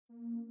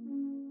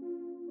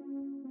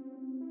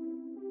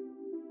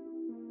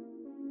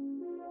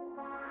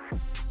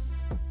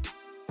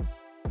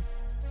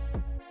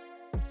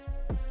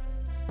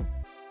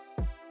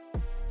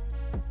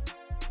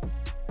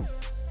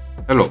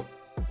Hello,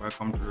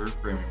 welcome to the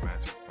Reframing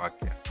Mindset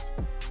podcast.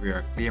 We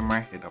are clear my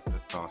head of the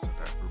thoughts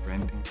that are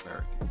preventing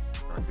clarity,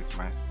 practice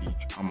my speech,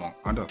 among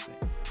other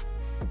things.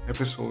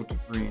 Episodes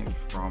range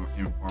from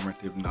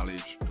informative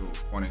knowledge to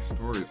funny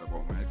stories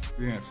about my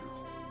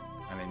experiences,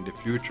 and in the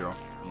future,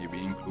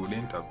 maybe include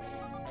interviews.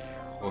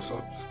 So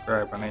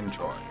subscribe and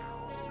enjoy.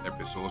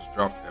 Episodes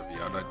drop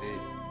every other day.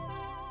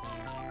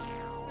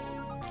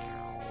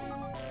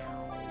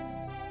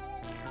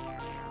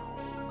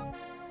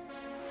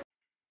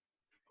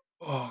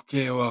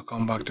 Okay,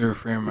 welcome back to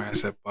Reframe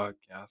Mindset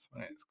Podcast.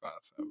 My name is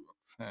Class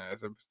This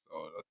episode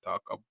I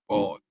talk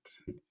about,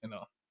 you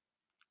know,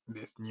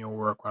 this new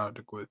work. One of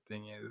the good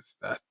thing is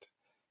that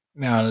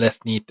now less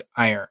need to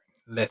iron,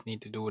 less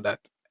need to do that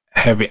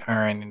heavy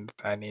ironing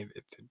that I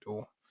needed to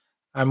do.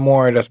 I'm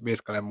more just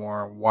basically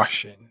more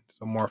washing,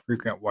 so more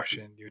frequent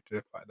washing due to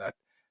the fact that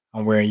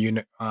I'm wearing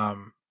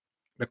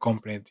the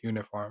company's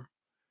uniform.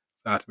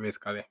 So that's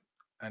basically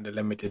and the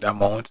limited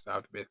amount. So I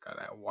have to basically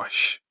like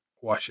wash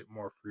it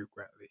more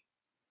frequently,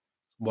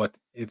 but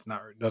it's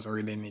not doesn't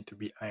really need to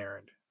be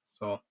ironed.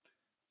 So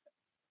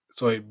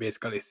it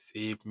basically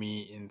save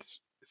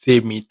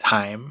me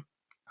time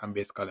and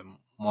basically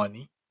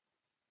money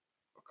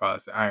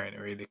because iron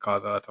really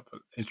causes a lot of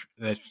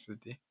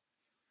electricity.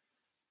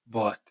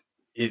 But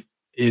it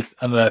is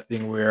another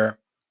thing where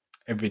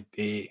every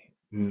day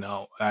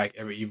now, like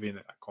every evening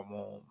that I come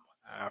home,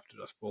 I have to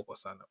just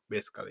focus on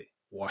basically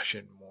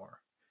washing more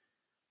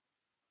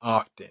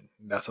often.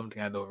 That's something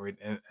I don't really,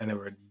 I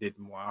never did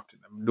more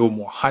often. I do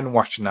more hand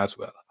washing as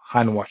well.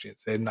 Hand washing,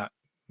 so it's not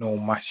no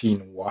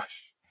machine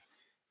wash.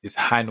 It's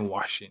hand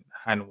washing,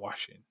 hand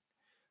washing.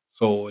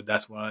 So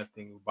that's one of the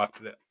things. Back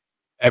to the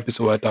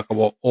episode I talk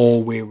about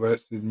old way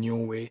versus new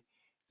way.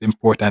 It's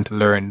important to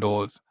learn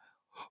those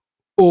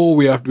old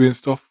way of doing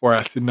stuff for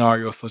a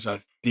scenario such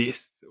as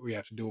this. We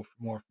have to do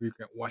more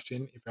frequent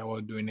washing. If I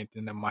was doing it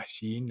in the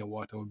machine, the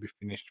water would be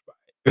finished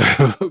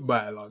by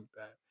by a long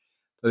time.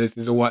 So this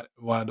is what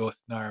one of those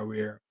scenarios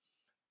where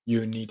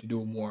you need to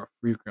do more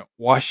frequent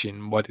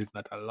washing, but it's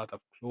not a lot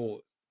of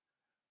clothes.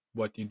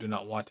 But you do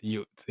not want to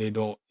use say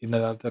though it's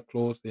not a lot of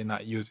clothes, they're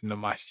not using the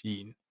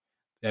machine.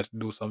 You have to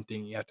do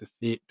something, you have to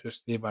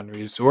save on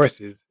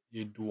resources.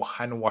 You do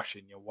hand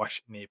washing, you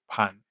wash in a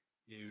pan.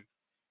 You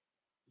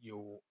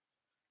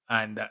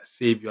and that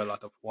save you a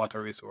lot of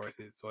water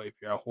resources. So if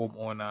you're a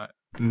homeowner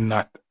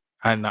not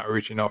not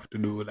rich enough to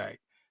do like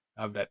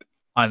have that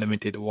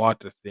unlimited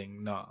water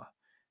thing, no.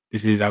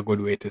 This is a good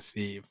way to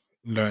save.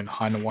 Learn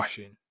hand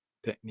washing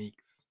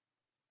techniques.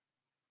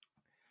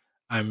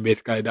 And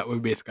basically that will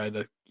basically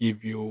just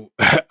give you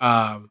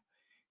um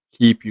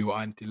keep you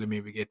until you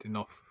maybe get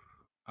enough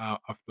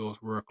of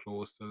those work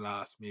clothes to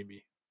last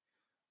maybe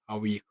a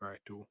week or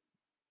two.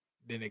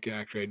 Then you can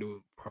actually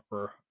do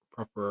proper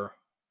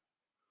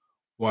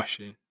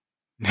washing.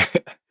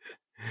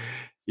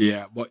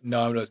 Yeah, but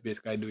now I'm just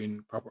basically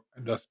doing proper,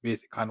 just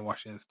basic hand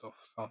washing stuff.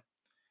 So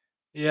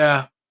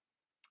yeah,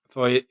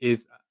 so it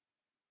is.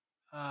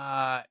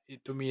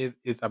 To me,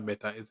 it's a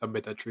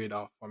better trade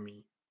off for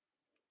me.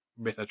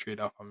 Better trade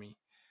off for me.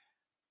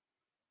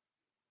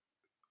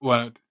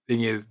 One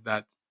thing is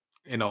that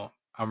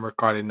I'm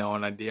recording now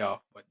on a day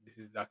off, but this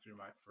is actually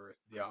my first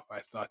day off.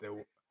 I started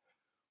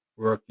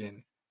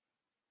working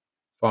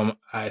from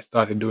I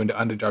started doing the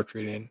underjob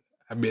training.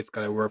 I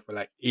basically worked for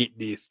like 8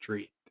 days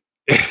straight.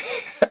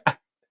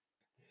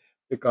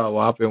 Because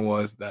what happened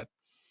was that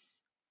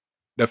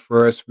the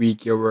first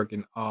week you're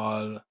working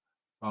all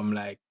from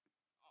like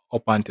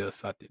up until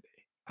Saturday.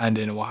 And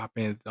then what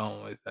happens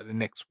now is that the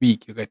next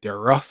week you get your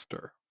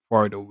roster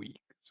for the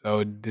week.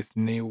 So this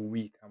new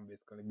week I'm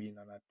basically being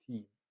on a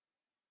team.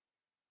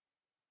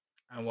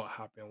 And what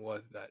happened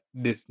was that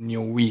this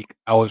new week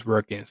I was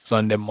working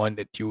Sunday,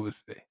 Monday,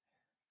 Tuesday,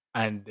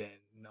 and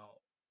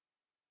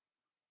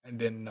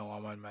now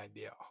I'm on my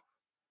day off.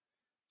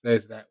 So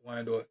it's like one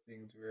of those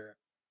things where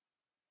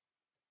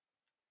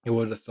it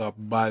was just a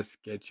bad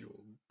schedule,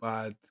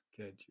 bad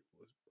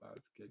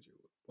schedule.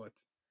 But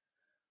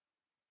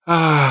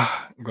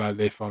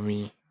gladly for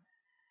me,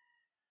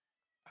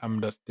 I'm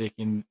just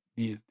taking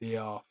these day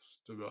off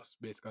to just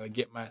basically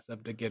get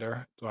myself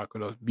together so I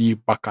could just be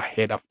back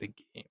ahead of the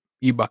game.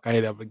 Be back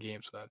ahead of the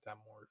game so that I'm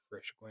more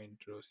fresh going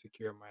to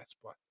secure my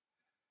spot.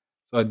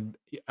 So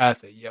I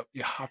say you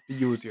have to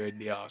use your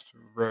day off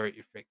very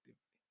effectively.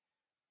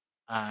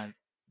 And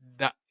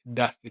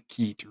that's the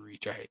key to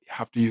reach ahead. You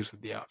have to use the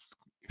day off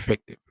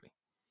effectively.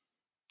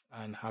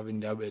 And having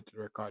the ability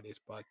to record this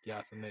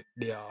podcast and the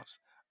day offs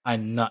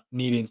and not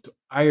needing to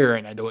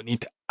iron. I don't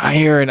need to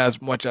iron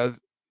as much as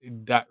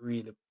that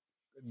really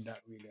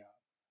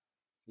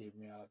gave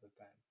me a lot of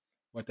time.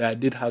 But I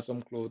did have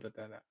some clothes that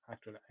I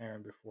actually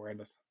ironed before.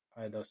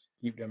 I just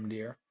keep them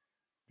there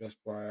just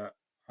for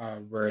a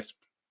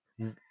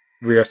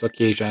various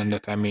occasion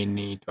that I may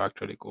need to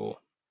actually go.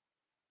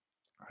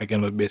 I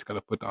can just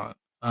basically put on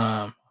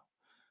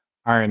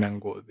iron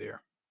and go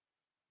there.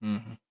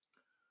 hmm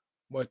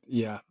But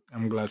yeah,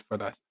 I'm glad for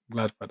that.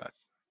 Glad for that.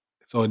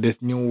 So this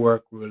new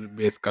work will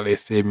basically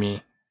save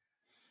me.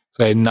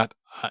 So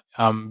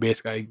I'm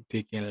basically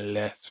taking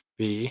less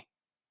pay,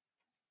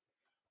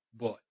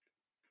 but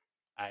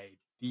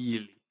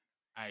ideally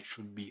I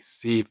should be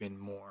saving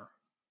more.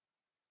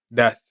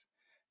 That's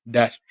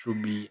that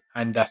should be,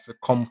 and that's a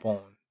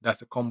compound.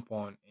 That's a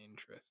compound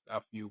interest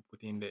of you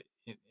putting the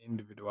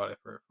individual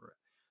effort for it.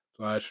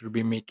 So I should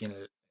be making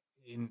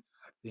in.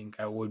 I think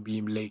I would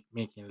be like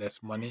making less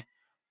money,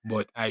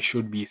 but I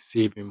should be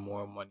saving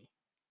more money.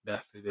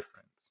 That's the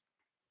difference.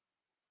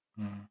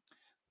 Mm.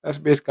 That's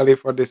basically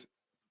for this.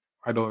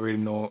 I don't really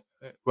know.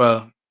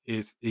 Well,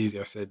 it's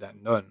easier said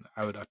than done.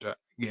 I would have to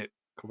get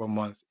a couple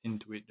months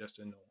into it just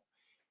to know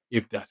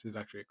if that is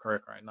actually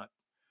correct or not.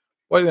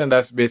 Well, then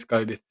that's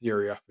basically the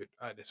theory of it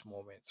at this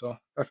moment. So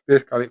that's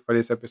basically it for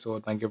this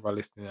episode. Thank you for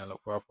listening and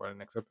look forward for the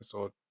next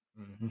episode.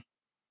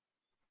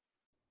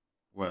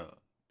 Well,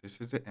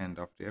 this is the end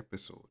of the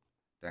episode.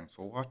 Thanks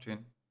for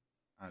watching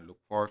and look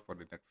forward for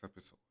the next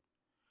episode.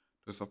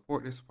 To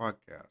support this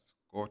podcast,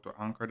 go to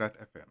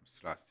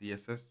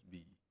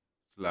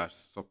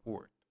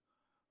anchor.fm/CSSB/support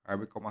or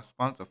become a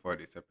sponsor for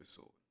this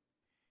episode.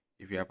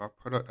 If you have a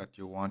product that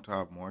you want to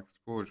have more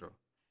exposure,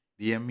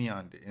 DM me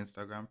on the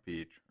Instagram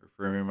page,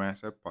 Reframing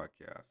Mindset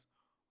Podcast,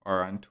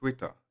 or on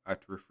Twitter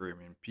at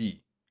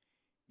ReframingP.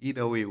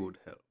 Either way would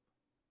help.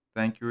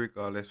 Thank you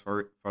regardless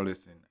for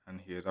listening, and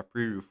here's a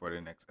preview for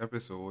the next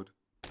episode.